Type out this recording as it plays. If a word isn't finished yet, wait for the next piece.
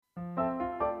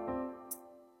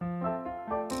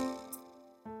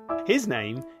His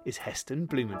name is Heston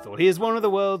Blumenthal. He is one of the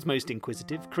world's most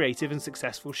inquisitive, creative and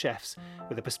successful chefs,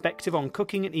 with a perspective on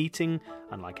cooking and eating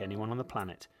unlike anyone on the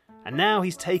planet. And now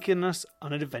he's taken us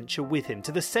on an adventure with him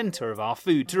to the centre of our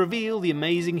food to reveal the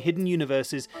amazing hidden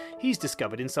universes he's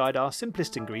discovered inside our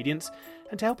simplest ingredients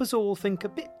and to help us all think a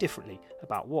bit differently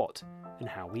about what and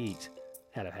how we eat.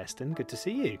 Hello Heston, good to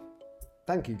see you.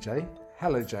 Thank you, Jay.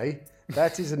 Hello, Jay.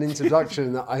 That is an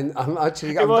introduction that I'm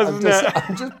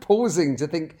just pausing to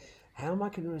think, how am I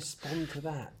going to respond to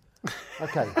that?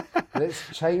 Okay, let's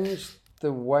change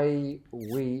the way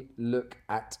we look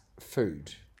at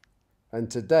food.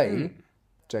 And today,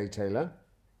 Jay Taylor.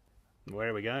 Where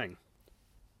are we going?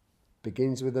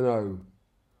 Begins with an O.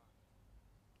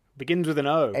 Begins with an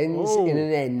O. Ends in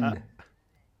an N.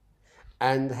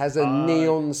 And has a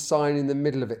neon sign in the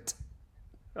middle of it.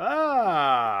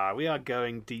 We are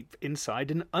going deep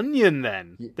inside an onion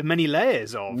then. The many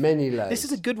layers of. Many layers. This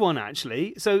is a good one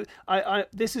actually. So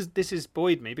this is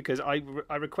buoyed me because I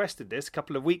requested this a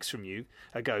couple of weeks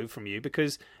ago from you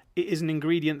because it is an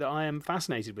ingredient that I am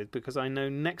fascinated with because I know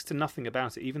next to nothing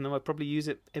about it, even though I probably use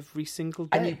it every single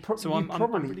day. And you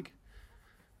probably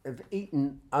have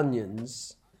eaten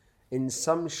onions in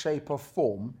some shape or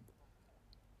form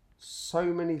so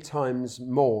many times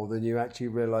more than you actually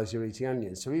realise you're eating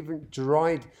onions. So even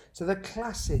dried, so the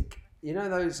classic, you know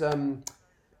those,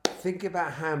 think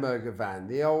about hamburger van,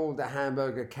 the old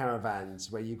hamburger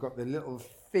caravans where you've got the little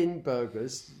thin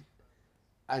burgers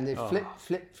and they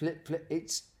flip,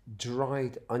 it's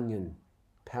dried onion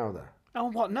powder.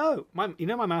 Oh, what? No. My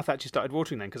mouth actually started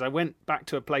watering then because I went back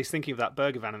to a place thinking of that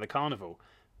burger van in the carnival.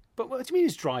 But what do you mean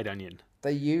it's dried onion?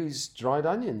 They use dried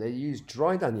onion.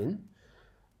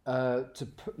 To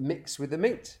mix with the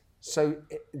meat. So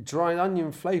dried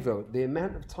onion flavour, the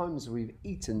amount of times we've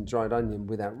eaten dried onion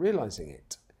without realising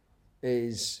it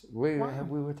is we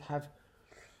would have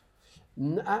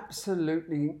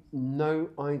absolutely no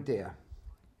idea.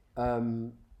 I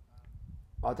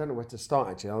don't know where to start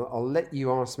actually. I'll let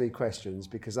you ask me questions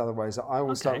because otherwise I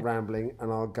will start rambling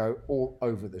and I'll go all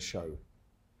over the show.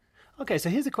 Okay, so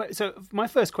here's a question. So my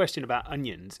first question about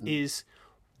onions is,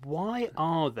 why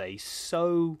are they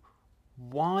so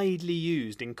widely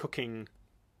used in cooking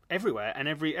everywhere? And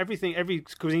every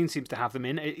cuisine seems to have them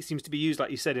in. It seems to be used,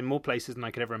 like you said, in more places than I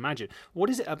could ever imagine.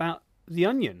 What is it about the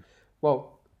onion?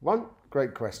 Well, one,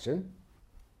 great question.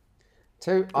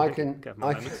 Two, I can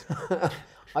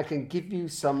give you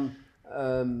some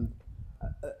a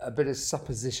bit of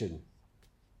supposition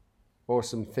or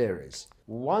some theories.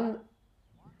 One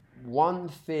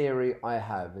theory I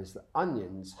have is that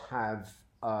onions have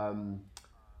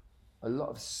a lot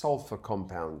of sulfur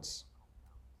compounds,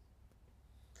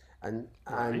 and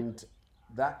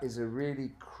that is a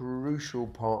really crucial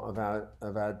part of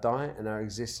our diet and our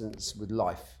existence with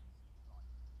life.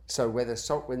 So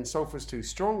when sulfur is too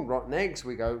strong, rotten eggs,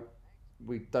 we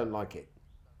don't like it,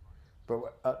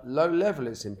 but at low level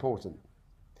it's important.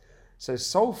 So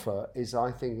sulfur is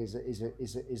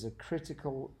a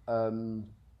critical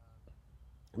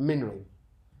mineral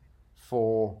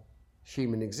for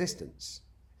human existence.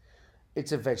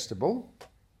 It's a vegetable,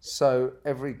 so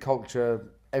every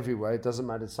culture everywhere, it doesn't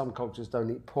matter, some cultures don't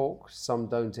eat pork, some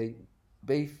don't eat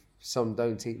beef, some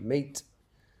don't eat meat,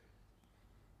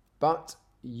 but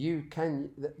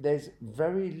there's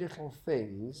very little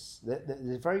things,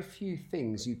 there's very few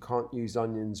things you can't use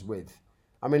onions with.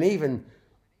 I mean, even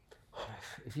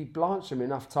if you blanch them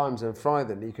enough times and fry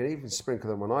them, you can even sprinkle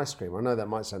them on ice cream. I know that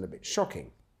might sound a bit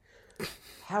shocking.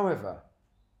 However,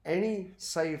 any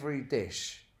savoury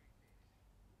dish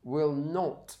will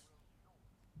not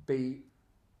be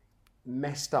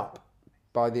messed up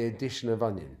by the addition of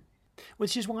onion.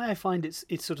 Which is why I find it's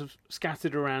sort of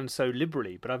scattered around so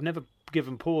liberally, but I've never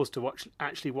given pause to watch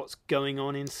actually what's going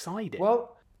on inside it.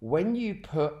 Well, when you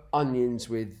put onions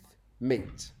with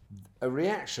meat, a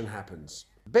reaction happens.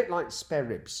 A bit like spare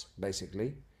ribs,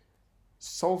 basically.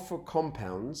 Sulfur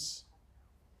compounds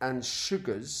and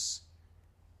sugars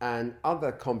and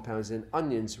other compounds in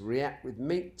onions react with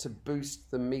meat to boost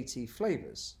the meaty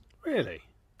flavours. Really?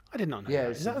 I did not know Yeah,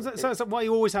 that. Is that why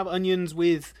you always have onions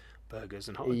with burgers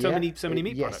and so many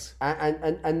meat products?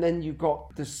 And then you've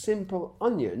got the simple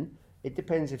onion. It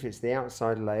depends if it's the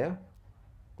outside layer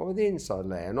or the inside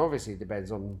layer. And obviously it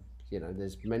depends on,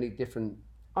 there's many different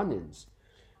onions.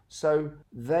 So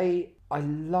I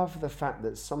love the fact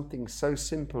that something so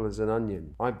simple as an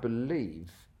onion, I believe,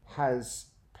 has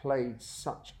played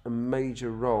such a major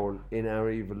role in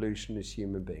our evolution as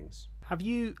human beings.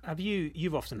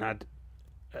 You've often had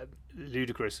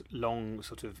ludicrous long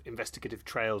sort of investigative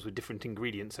trails with different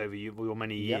ingredients over your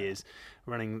many Yep. years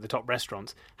running the top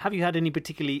restaurants. Have you had any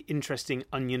particularly interesting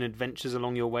onion adventures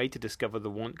along your way to discover the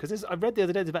one? Because I read the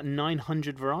other day there's about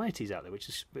 900 varieties out there,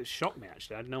 which shocked me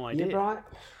actually. I had no idea. Yeah, right.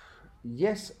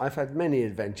 Yes, I've had many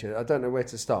adventures. I don't know where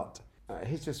to start.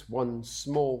 Here's just one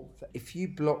small. If you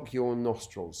block your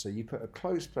nostrils, so you put a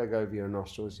clothes plug over your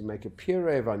nostrils, you make a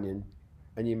puree of onion,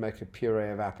 and you make a puree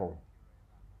of apple.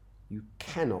 You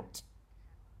cannot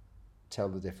tell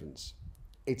the difference.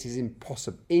 It is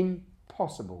impossible.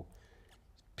 Impossible.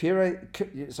 Puree.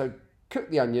 So cook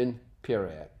the onion,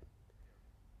 puree it.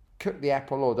 Cook the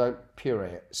apple or don't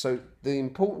puree it. So the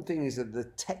important thing is that the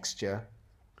texture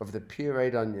of the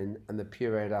pureed onion and the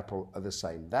pureed apple are the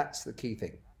same. That's the key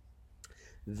thing.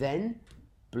 Then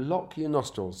block your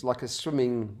nostrils like a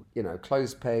swimming,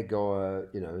 clothes peg or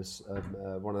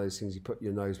one of those things you put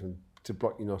your nose with to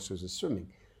block your nostrils as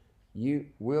swimming. You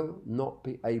will not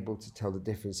be able to tell the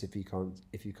difference if you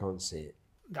can't see it.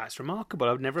 That's remarkable.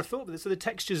 I've never thought of this. So the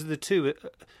textures of the two,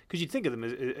 because you'd think of them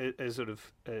as sort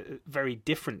of very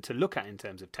different to look at in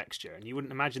terms of texture, and you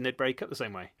wouldn't imagine they'd break up the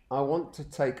same way. I want to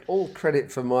take all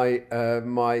credit for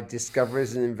my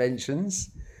discoveries and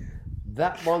inventions.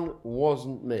 That one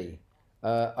wasn't me.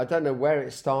 I don't know where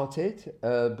it started,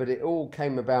 but it all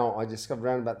came about. I discovered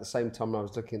around about the same time I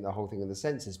was looking at the whole thing of the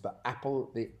senses. But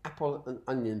the apple and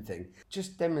onion thing,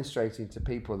 just demonstrating to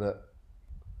people that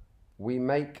we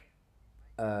make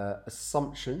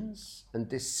assumptions and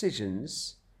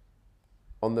decisions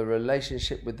on the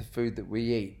relationship with the food that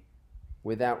we eat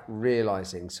without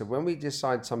realizing. So when we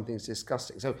decide something's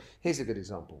disgusting, so here's a good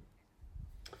example.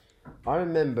 I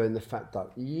remember in the fact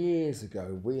that years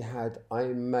ago I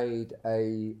made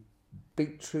a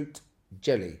beetroot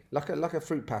jelly, like a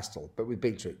fruit pastel, but with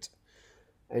beetroot.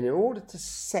 And in order to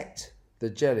set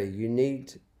the jelly, you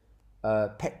need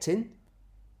pectin,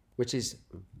 which is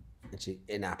actually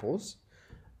in apples,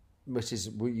 which is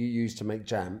what you use to make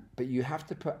jam. But you have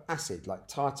to put acid, like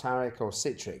tartaric or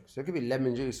citric. So it could be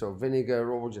lemon juice or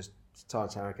vinegar or just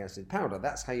tartaric acid powder.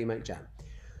 That's how you make jam.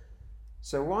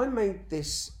 So I made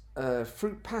this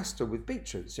fruit pastel with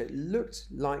beetroot. So it looked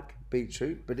like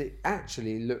beetroot, but it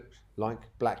actually looked like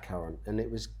blackcurrant, and it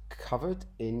was covered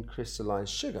in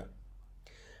crystallized sugar.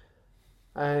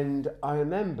 And I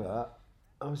remember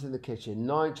I was in the kitchen.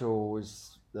 Nigel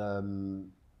was,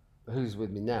 who's with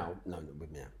me now? No, not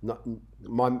with me now. Not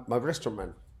my restaurant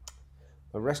man.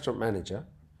 My restaurant manager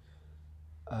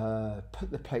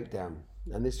put the plate down,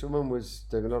 and this woman was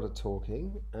doing a lot of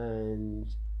talking,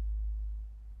 and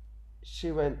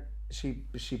she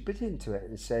bit into it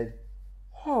and said,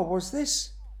 "Oh, what's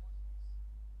this?"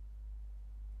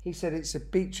 He said, "It's a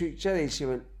beetroot jelly." She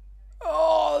went,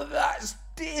 "Oh, that's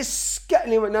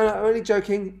disgusting." He went, "No, I'm only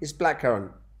joking. It's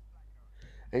blackcurrant."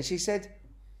 And she said,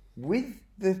 with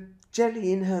the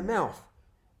jelly in her mouth,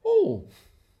 "Oh,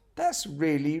 that's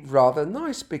really rather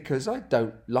nice because I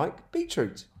don't like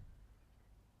beetroot."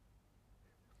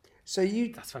 So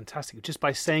That's fantastic. Just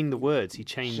by saying the words, he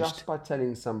changed. Just by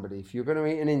telling somebody, if you're going to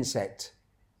eat an insect,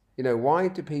 why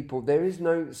do people? There is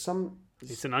no some.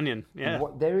 It's an onion. Yeah.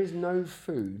 There is no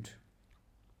food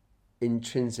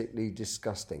intrinsically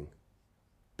disgusting,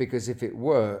 because if it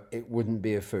were, it wouldn't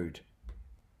be a food.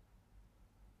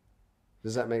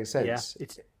 Does that make sense? Yeah.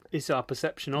 It's our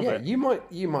perception of Yeah, it. you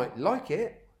might like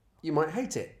it, you might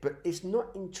hate it, but it's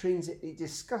not intrinsically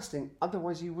disgusting.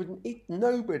 Otherwise, you wouldn't eat.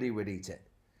 Nobody would eat it.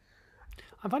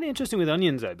 I find it interesting with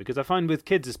onions, though, because I find with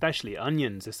kids especially,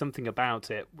 onions, there's something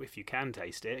about it, if you can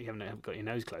taste it, you haven't got your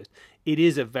nose closed, it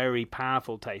is a very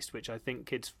powerful taste, which I think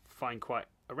kids find quite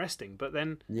arresting. But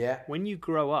then when you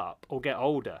grow up or get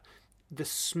older, the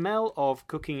smell of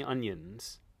cooking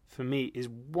onions, for me, is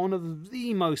one of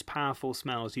the most powerful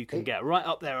smells you can get, right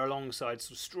up there alongside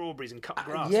some strawberries and cut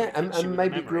grass. And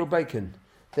maybe grilled bacon.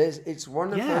 It's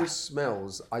one of those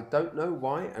smells. I don't know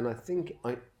why, and I think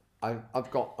I've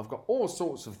got all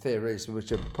sorts of theories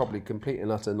which are probably complete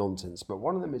and utter nonsense, but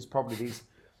one of them is probably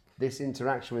this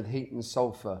interaction with heat and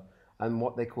sulfur and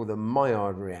what they call the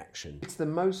Maillard reaction. It's the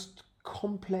most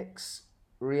complex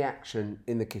reaction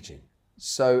in the kitchen.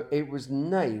 So it was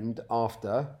named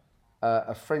after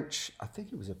a French, I think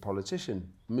he was a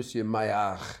politician, Monsieur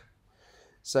Maillard.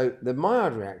 So the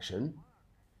Maillard reaction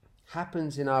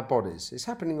happens in our bodies. It's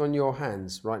happening on your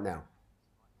hands right now.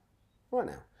 Right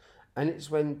now. And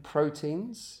it's when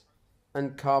proteins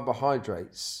and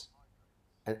carbohydrates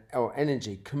or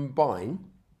energy combine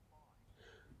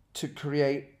to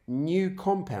create new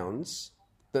compounds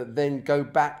that then go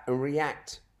back and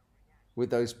react with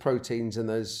those proteins and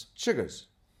those sugars.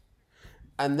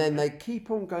 And then they keep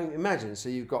on going. Imagine, so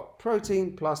you've got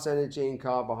protein plus energy and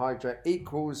carbohydrate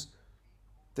equals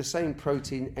the same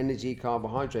protein, energy,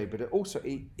 carbohydrate, but it also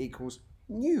equals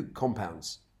new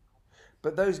compounds.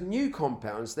 But those new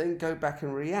compounds then go back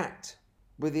and react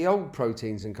with the old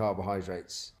proteins and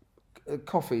carbohydrates.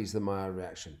 Coffee is the Maillard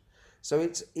reaction. So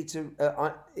it's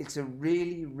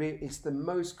the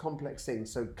most complex thing.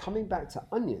 So coming back to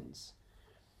onions,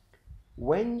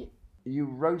 when you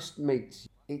roast meat,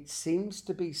 it seems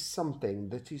to be something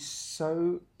that is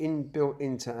so inbuilt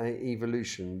into our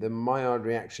evolution, the Maillard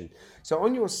reaction. So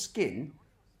on your skin,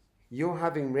 you're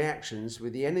having reactions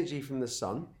with the energy from the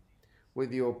sun,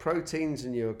 with your proteins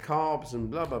and your carbs and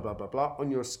blah, blah, blah, blah, blah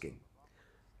on your skin.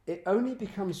 It only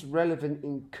becomes relevant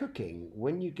in cooking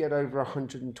when you get over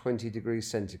 120 degrees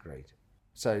centigrade.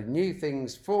 So new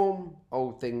things form,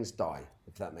 old things die,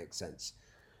 if that makes sense.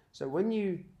 So when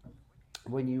you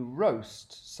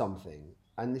roast something,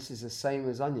 and this is the same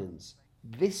as onions,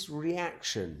 this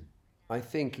reaction, I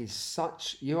think, is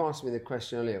such... You asked me the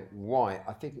question earlier, why?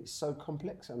 I think it's so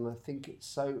complex, and I think it's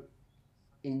so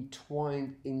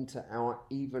entwined into our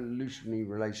evolutionary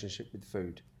relationship with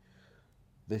food.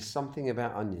 There's something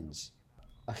about onions.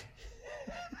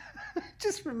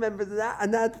 Just remember that,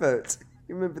 an advert.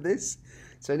 You remember this?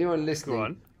 So anyone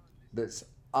listening that's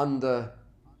under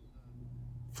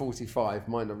 45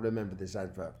 might not remember this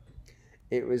advert.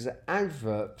 It was an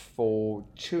advert for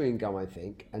chewing gum, I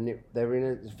think, and they're in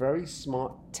a very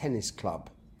smart tennis club.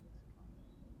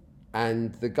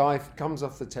 And the guy comes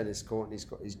off the tennis court and he's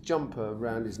got his jumper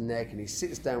around his neck and he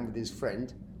sits down with his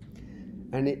friend.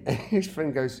 And his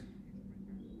friend goes,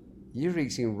 "You're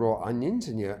eating raw onions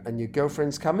and your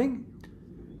girlfriend's coming?"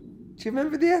 Do you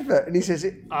remember the advert? And he says,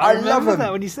 I love them.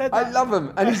 That when he said that. I love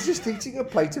them. And he's just eating a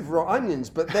plate of raw onions.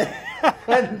 But then,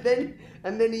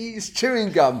 and then he eats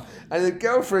chewing gum. And the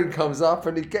girlfriend comes up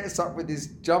and he gets up with his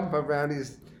jumper around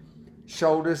his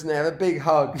shoulders and they have a big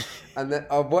hug. And then,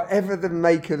 whatever the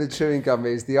make of the chewing gum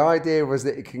is, the idea was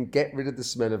that it can get rid of the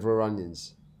smell of raw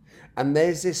onions. And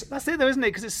there's this... That's it though, isn't it?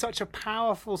 Because it's such a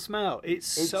powerful smell. It's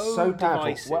so powerful.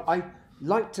 divisive. Well,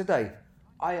 like today,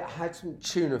 I had some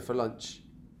tuna for lunch.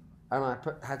 And I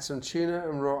had some tuna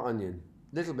and raw onion,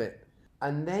 little bit.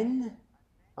 And then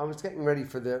I was getting ready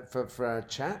for our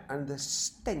chat, and the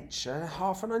stench,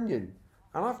 half an onion.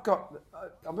 And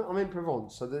I'm in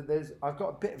Provence, so I've got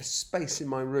a bit of space in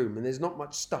my room, and there's not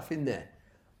much stuff in there.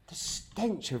 The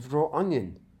stench of raw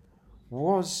onion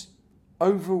was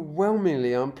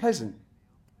overwhelmingly unpleasant.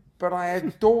 But I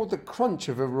adore the crunch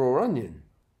of a raw onion.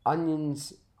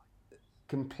 Onions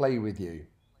can play with you.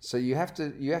 So you have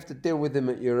to deal with them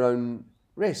at your own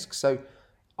risk. So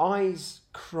eyes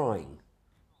crying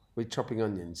with chopping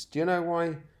onions. Do you know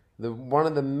why? One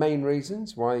of the main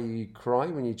reasons why you cry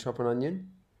when you chop an onion?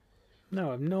 No,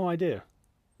 I have no idea.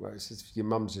 Well, it's as if your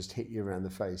mum's just hit you around the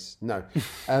face. No.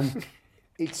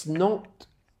 It's not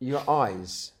your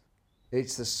eyes.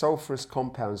 It's the sulfurous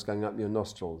compounds going up your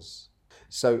nostrils.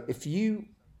 So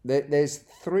there's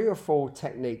 3 or 4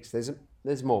 techniques.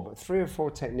 There's more, but 3 or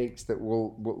 4 techniques that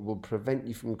will prevent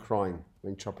you from crying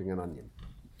when chopping an onion.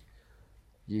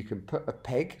 You can put a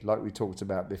peg, like we talked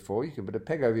about before. You can put a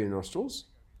peg over your nostrils.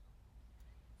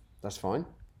 That's fine,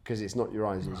 because it's not your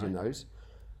eyes, it's your nose.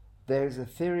 There's a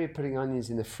theory of putting onions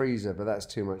in the freezer, but that's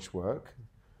too much work.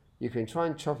 You can try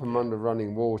and chop them under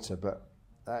running water, but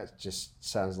that just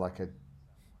sounds like a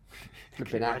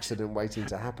flipping accident waiting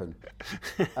to happen.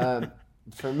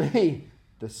 For me,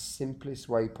 the simplest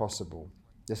way possible,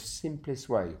 the simplest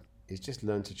way is just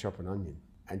learn to chop an onion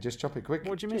and just chop it quickly.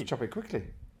 What do you mean? Just chop it quickly.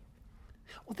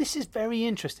 Well, this is very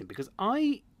interesting because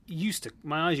my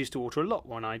eyes used to water a lot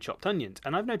when I chopped onions,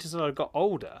 and I've noticed as I got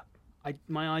older,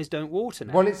 my eyes don't water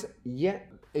now. Well,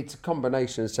 it's a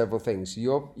combination of several things.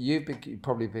 You've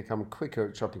probably become quicker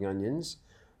at chopping onions.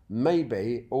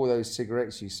 Maybe all those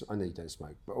cigarettes I know you don't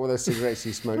smoke, but all those cigarettes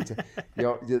you smoked,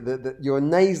 your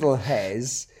nasal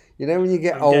hairs. You know when you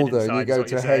get older and you go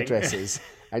to hairdressers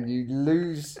and you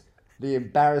lose the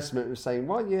embarrassment of saying,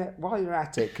 while you're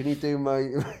at it, can you do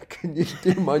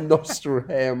my nostril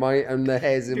hair and the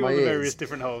hairs in my ears? Various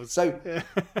different holes.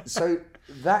 So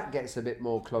that gets a bit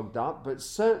more clogged up, but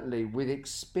certainly with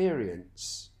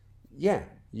experience, it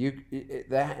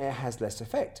has less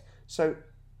effect. So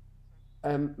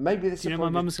maybe this. Do you know my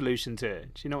mum's solution to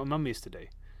it? Do you know what Mum used to do?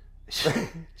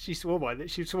 She swore by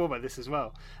this. She swore by this as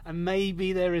well. And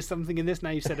maybe there is something in this now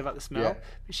you said about the smell. Yeah.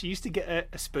 But she used to get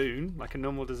a spoon, like a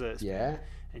normal dessert spoon,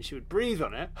 and she would breathe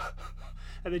on it,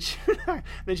 and then she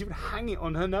would hang it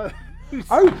on her nose.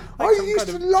 Oh, I used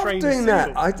to love doing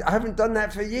that. I haven't done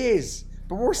that for years.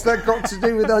 But what's that got to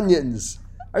do with onions?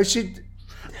 Oh,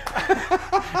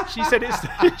 She said it's.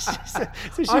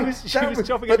 She was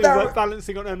chopping it, and it was like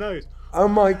balancing on her nose. Oh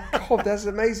my God, that's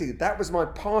amazing. That was my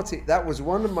party. That was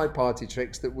one of my party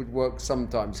tricks that would work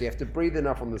sometimes. You have to breathe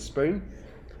enough on the spoon.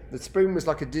 The spoon was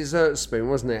like a dessert spoon,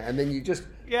 wasn't it? And then you just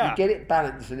you get it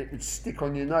balanced and it would stick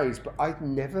on your nose. But I'd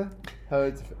never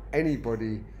heard of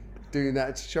anybody doing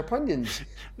that to chop onions.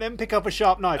 Then pick up a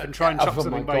sharp knife and try and chop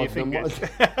something by your fingers.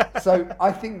 So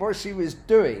I think what she was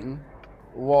doing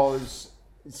was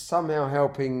somehow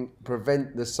helping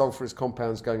prevent the sulfurous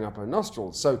compounds going up her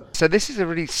nostrils. So this is a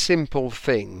really simple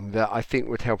thing that I think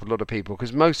would help a lot of people,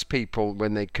 because most people,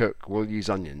 when they cook, will use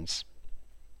onions.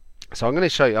 So I'm going to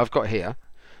show you. I've got here.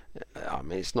 I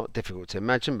mean, it's not difficult to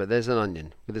imagine, but there's an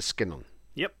onion with a skin on.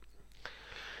 Yep.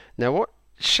 Now, what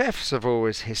chefs have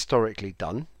always historically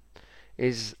done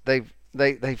is they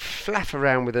flaff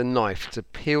around with a knife to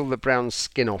peel the brown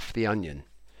skin off the onion,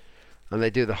 and they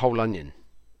do the whole onion.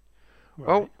 Right.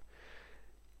 Well,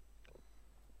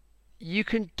 you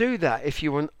can do that if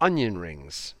you want onion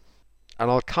rings, and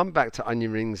I'll come back to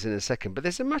onion rings in a second, but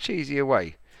there's a much easier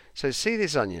way. So see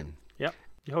this onion? Yep.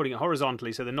 You're holding it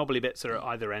horizontally, so the knobbly bits are at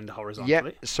either end horizontally.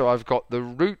 Yep. So I've got the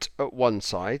root at one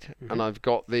side, and I've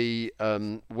got the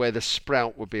where the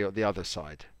sprout would be at the other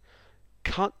side.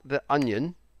 Cut the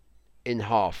onion in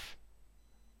half.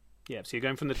 Yeah, so you're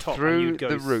going from the top and you'd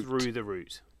go through the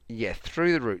root. Yeah,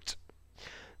 through the root.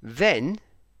 Then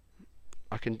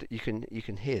you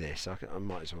can hear this. I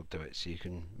might as well do it so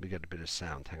we get a bit of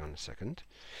sound. Hang on a second.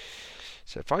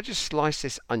 So if I just slice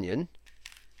this onion.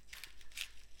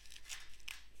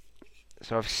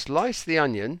 So I've sliced the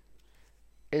onion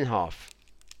in half.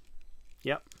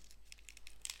 Yep.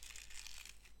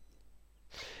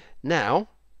 Now,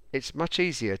 it's much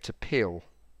easier to peel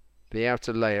the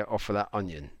outer layer off of that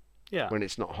onion when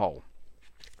it's not whole.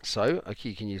 So,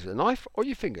 you can use a knife or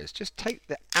your fingers. Just take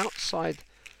the outside.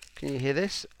 Can you hear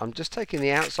this? I'm just taking the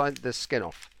outside, the skin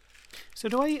off. So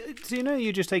you know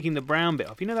you're just taking the brown bit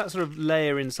off? You know that sort of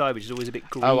layer inside which is always a bit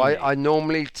green? Oh, I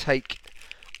normally take,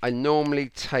 and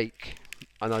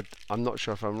I'm not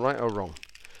sure if I'm right or wrong,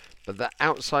 but the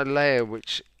outside layer,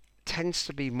 which tends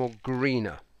to be more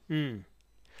greener,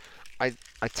 I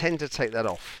tend to take that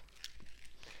off.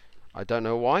 I don't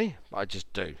know why, but I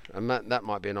just do. And that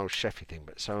might be an old chefy thing,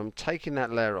 but so I'm taking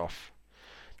that layer off.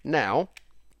 Now,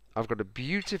 I've got a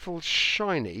beautiful,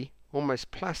 shiny,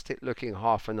 almost plastic-looking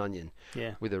half an onion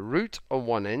with a root on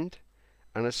one end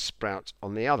and a sprout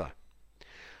on the other.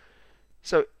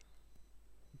 So,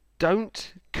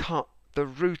 don't cut the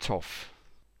root off,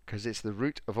 because it's the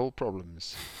root of all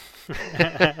problems.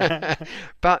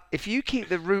 But if you keep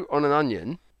the root on an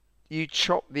onion, you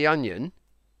chop the onion,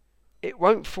 it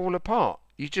won't fall apart.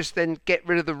 You just then get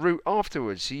rid of the root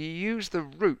afterwards. So you use the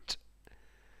root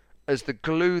as the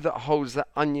glue that holds the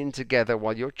onion together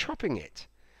while you're chopping it.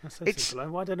 That's so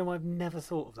simple. I don't know why I've never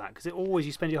thought of that, because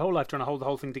you spend your whole life trying to hold the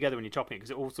whole thing together when you're chopping it,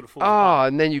 because it all sort of falls apart.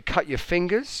 And then you cut your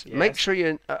fingers. Yes. Make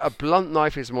sure a blunt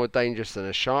knife is more dangerous than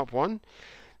a sharp one.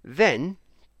 Then,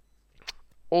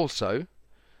 also,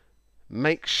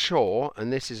 make sure,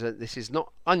 and this is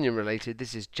not onion related,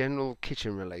 this is general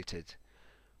kitchen related.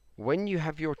 When you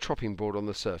have your chopping board on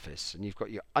the surface, and you've got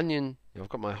your onion, I've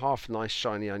got my half nice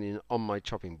shiny onion on my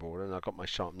chopping board, and I've got my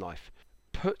sharp knife.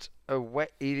 Put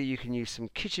either you can use some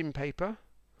kitchen paper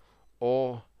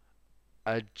or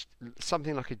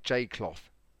something like a J cloth,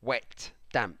 wet,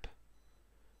 damp,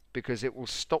 because it will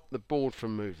stop the board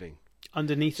from moving.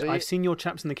 Underneath it, I've seen your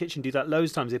chaps in the kitchen do that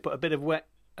loads of times. They put a bit of wet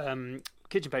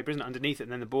kitchen paper, isn't it, underneath it,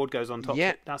 and then the board goes on top.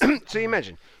 Yeah. So you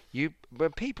imagine,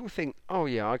 when people think, oh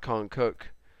yeah, I can't cook.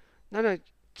 No,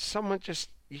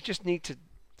 you just need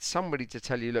somebody to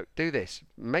tell you, look, do this.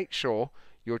 Make sure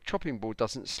your chopping board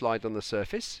doesn't slide on the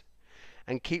surface,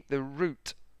 and keep the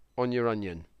root on your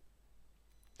onion.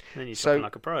 Then you chop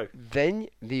like a pro. Then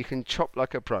you can chop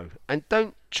like a pro. And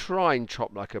don't try and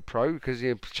chop like a pro, because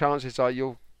the chances are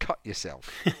you'll cut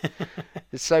yourself.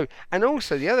 And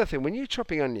also the other thing, when you're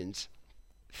chopping onions,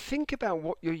 think about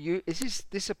what you're using.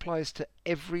 This applies to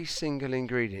every single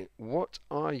ingredient. What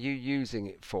are you using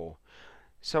it for?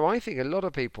 So I think a lot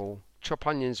of people chop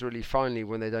onions really finely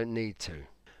when they don't need to.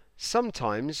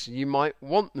 Sometimes you might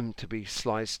want them to be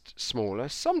sliced smaller.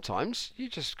 Sometimes you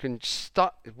just can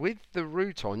start with the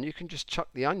root on. You can just chuck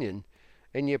the onion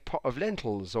in your pot of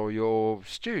lentils or your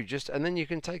stew, and then you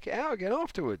can take it out again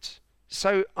afterwards.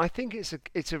 So I think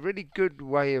it's a really good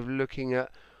way of looking at,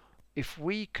 if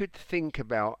we could think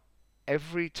about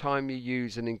every time you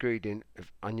use an ingredient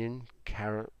of onion,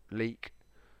 carrot, leek,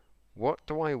 what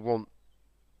do I want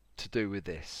to do with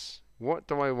this? What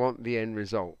do I want the end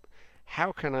result?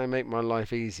 How can I make my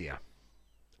life easier?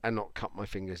 and not cut my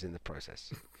fingers in the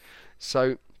process.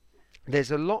 So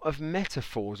there's a lot of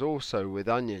metaphors also with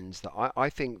onions that I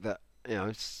think that,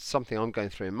 it's something I'm going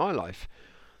through in my life,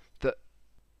 that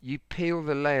you peel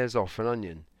the layers off an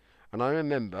onion. And I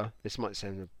remember, this might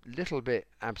sound a little bit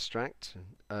abstract,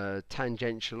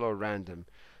 tangential or random.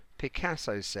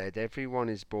 Picasso said, everyone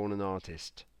is born an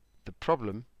artist. The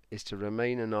problem is to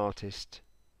remain an artist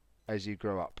as you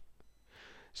grow up.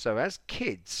 So as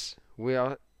kids,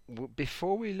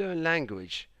 before we learn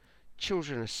language,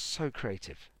 children are so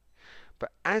creative.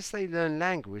 But as they learn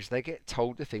language, they get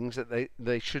told the things that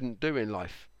they shouldn't do in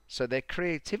life. So their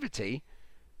creativity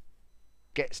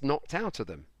gets knocked out of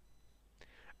them.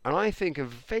 And I think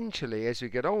eventually, as we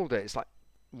get older, it's like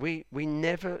we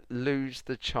never lose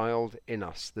the child in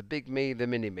us. The big me, the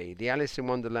mini me, the Alice in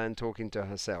Wonderland talking to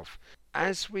herself.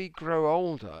 As we grow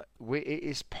older, it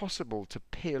is possible to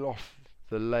peel off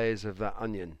the layers of that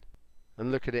onion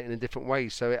and look at it in a different way.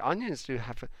 So onions do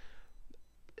have,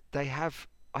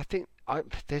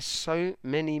 there's so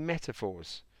many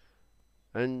metaphors.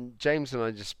 And James and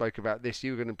I just spoke about this.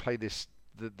 You were going to play this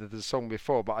the song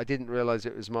before, but I didn't realise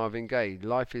it was Marvin Gaye.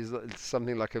 Life is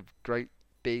something like a great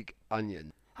big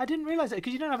onion. I didn't realise that,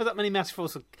 because you don't have that many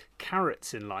metaphors of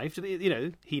carrots in life.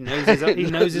 He knows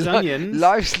his onions.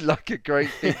 Life's like a great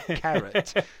big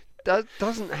carrot.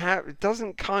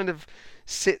 Doesn't kind of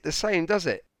sit the same, does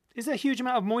it? Is there a huge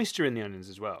amount of moisture in the onions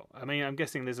as well? I mean, I'm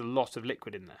guessing there's a lot of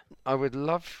liquid in there. I would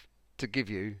love to give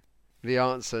you the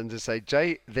answer and to say,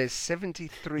 Jay, there's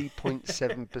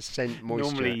 73.7%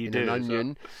 moisture in an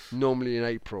onion, normally in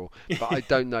April, but I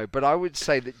don't know. But I would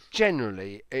say that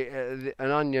generally an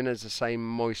onion has the same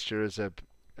moisture as a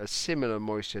similar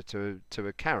moisture to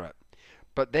a carrot.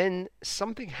 But then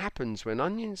something happens when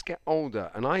onions get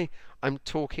older, and I'm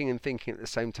talking and thinking at the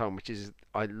same time, which is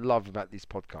I love about these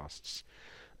podcasts.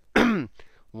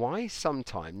 Why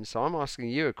sometimes, so I'm asking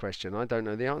you a question, I don't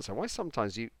know the answer. Why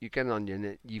sometimes you get an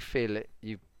onion, you feel it,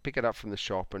 you pick it up from the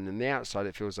shop, and on the outside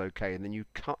it feels okay, and then you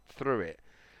cut through it,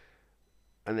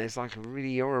 and there's like a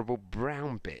really horrible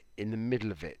brown bit in the middle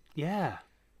of it. Yeah.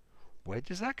 Where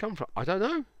does that come from? I don't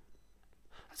know.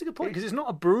 That's a good point, because it's not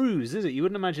a bruise, is it? You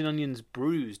wouldn't imagine onions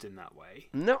bruised in that way.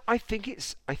 No, I think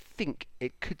it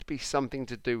could be something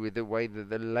to do with the way that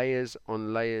the layers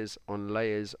on layers on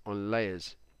layers on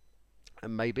layers.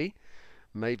 And maybe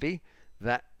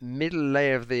that middle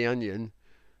layer of the onion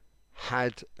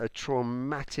had a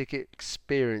traumatic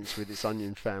experience with its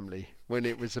onion family when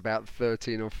it was about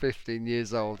 13 or 15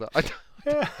 years old. I don't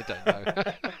know.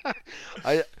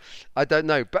 I don't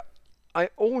know. But I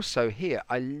also hear,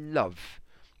 I love,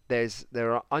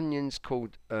 there are onions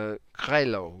called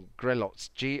grelots, Grelots.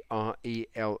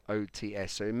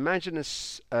 So imagine a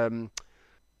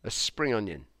spring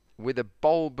onion with a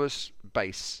bulbous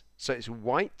base. So it's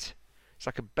white. It's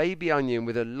like a baby onion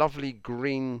with a lovely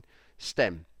green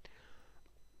stem.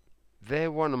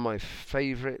 They're one of my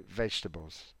favourite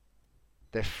vegetables.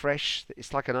 They're fresh.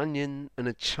 It's like an onion and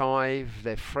a chive.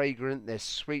 They're fragrant. They're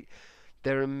sweet.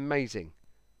 They're amazing.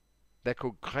 They're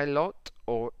called grelots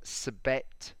or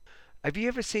civet. Have you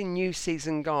ever seen New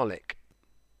Season garlic?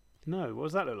 No. What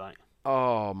does that look like?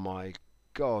 Oh my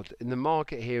God. In the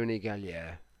market here in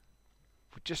Égalière,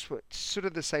 just sort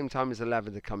of the same time as the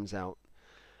lavender comes out,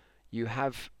 you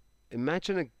have,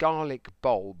 imagine a garlic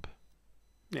bulb,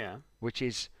 which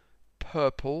is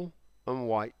purple and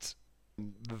white,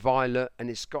 violet, and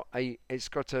it's got a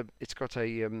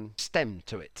stem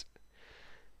to it.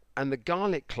 And the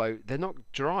garlic cloves, they're not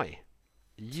dry.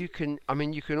 You can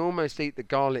almost eat the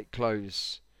garlic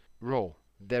cloves raw.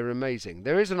 They're amazing.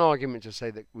 There is an argument to say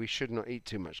that we should not eat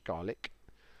too much garlic.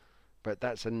 But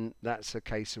that's a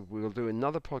case of, we'll do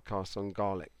another podcast on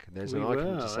garlic. There's an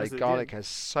argument to say garlic has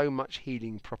so much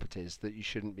healing properties that you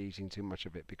shouldn't be eating too much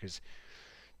of it, because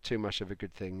too much of a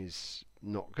good thing is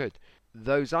not good.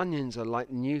 Those onions are like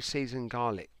New Season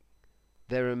garlic.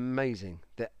 They're amazing.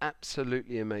 They're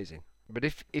absolutely amazing. But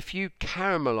if you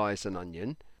caramelize an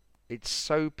onion, it's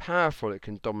so powerful it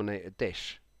can dominate a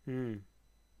dish.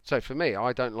 So for me,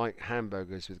 I don't like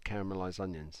hamburgers with caramelized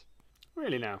onions.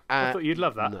 Really now? I thought you'd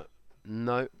love that.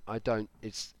 No, I don't.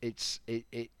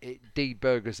 It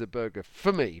de-burgers a burger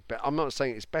for me, but I'm not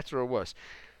saying it's better or worse.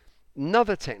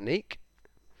 Another technique,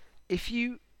 if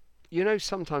you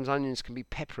sometimes onions can be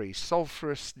peppery,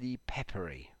 sulphurously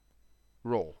peppery,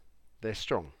 raw. They're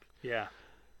strong. Yeah.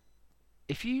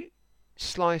 If you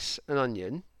slice an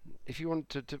onion, if you want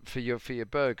to for your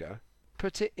burger,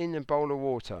 put it in a bowl of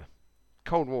water,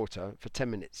 cold water, for 10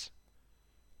 minutes.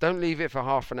 Don't leave it for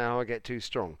half an hour, get too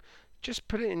strong. Just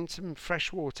put it in some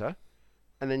fresh water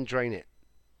and then drain it.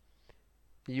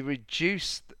 You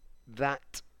reduce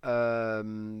that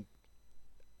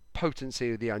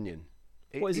potency of the onion.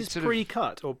 What, is this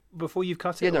pre-cut or before you've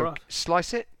cut it? Yeah, no,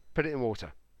 slice it, put it in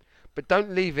water. But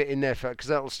don't leave it in there because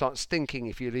that'll start stinking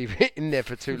if you leave it in there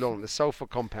for too long. The sulfur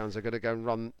compounds are going to go and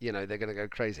run, they're going to go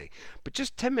crazy. But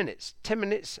just 10 minutes,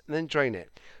 and then drain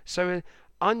it. So an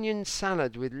onion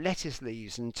salad with lettuce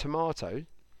leaves and tomato,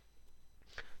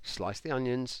 slice the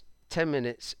onions, 10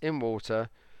 minutes in water,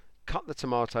 cut the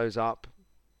tomatoes up,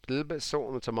 a little bit of salt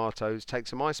on the tomatoes, take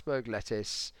some iceberg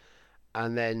lettuce,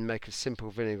 and then make a simple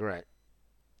vinaigrette.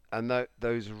 And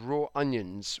those raw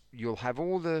onions, you'll have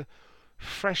all the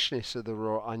freshness of the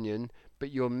raw onion, but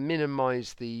you'll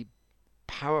minimize the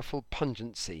powerful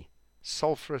pungency,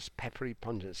 sulfurous, peppery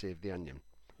pungency of the onion.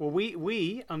 Well,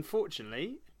 we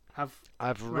unfortunately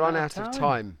I've run out of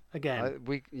time again.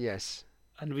 Yes.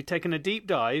 And we've taken a deep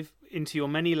dive into your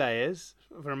many layers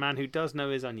for a man who does know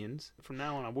his onions. From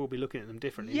now on, I will be looking at them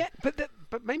differently. Yeah, but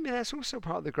maybe that's also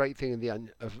part of the great thing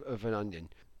of an onion.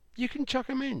 You can chuck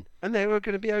them in, and they're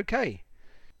going to be okay.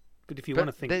 But if you want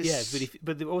to think,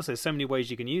 but there are also so many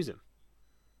ways you can use them.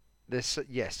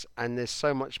 And there's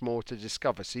so much more to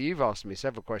discover. So you've asked me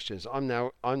several questions. I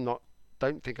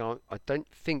don't think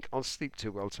I'll sleep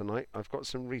too well tonight. I've got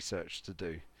some research to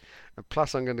do, and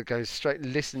plus I'm going to go straight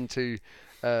and listen to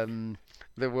 "The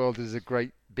World Is a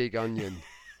Great Big Onion,"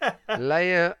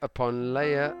 layer upon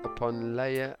layer upon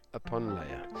layer upon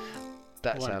layer.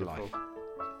 That's Wonderful. Our life.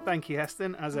 Thank you,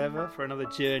 Heston, as ever, for another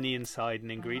journey inside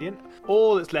an ingredient.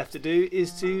 All that's left to do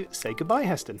is to say goodbye,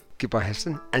 Heston. Goodbye,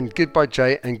 Heston, and goodbye,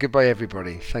 Jay, and goodbye,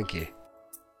 everybody. Thank you.